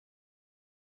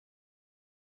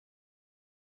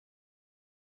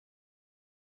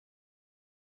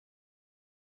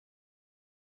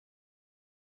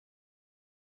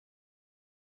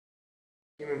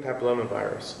Human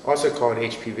papillomavirus, also called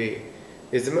HPV,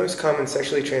 is the most common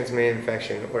sexually transmitted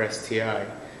infection, or STI.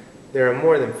 There are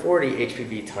more than 40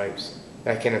 HPV types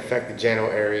that can affect the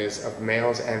genital areas of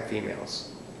males and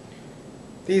females.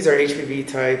 These HPV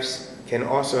types can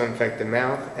also infect the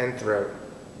mouth and throat.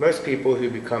 Most people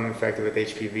who become infected with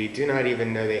HPV do not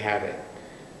even know they have it.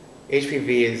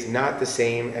 HPV is not the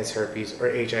same as herpes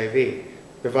or HIV,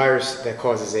 the virus that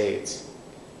causes AIDS.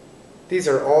 These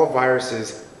are all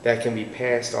viruses that can be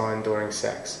passed on during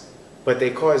sex, but they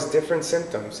cause different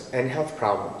symptoms and health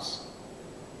problems.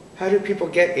 How do people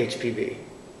get HPV?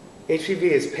 HPV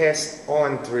is passed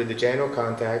on through the genital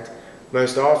contact,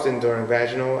 most often during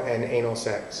vaginal and anal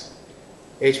sex.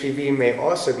 HPV may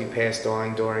also be passed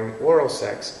on during oral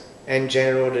sex and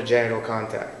genital-to-genital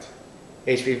contact.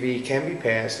 HPV can be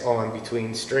passed on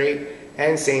between straight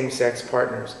and same-sex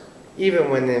partners, even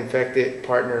when the infected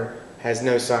partner has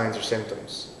no signs or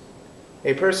symptoms.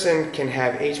 A person can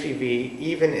have HPV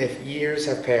even if years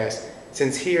have passed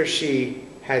since he or she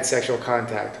had sexual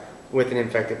contact with an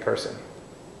infected person.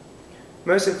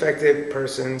 Most infected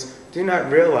persons do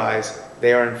not realize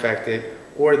they are infected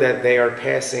or that they are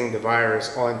passing the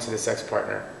virus on to the sex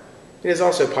partner. It is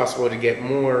also possible to get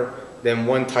more than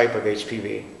one type of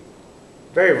HPV.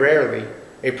 Very rarely,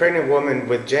 a pregnant woman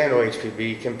with genital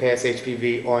HPV can pass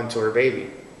HPV on to her baby.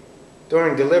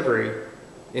 During delivery,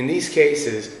 in these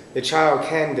cases, the child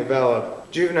can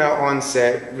develop juvenile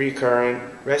onset recurrent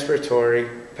respiratory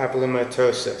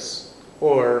papillomatosis,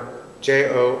 or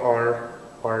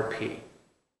JORRP.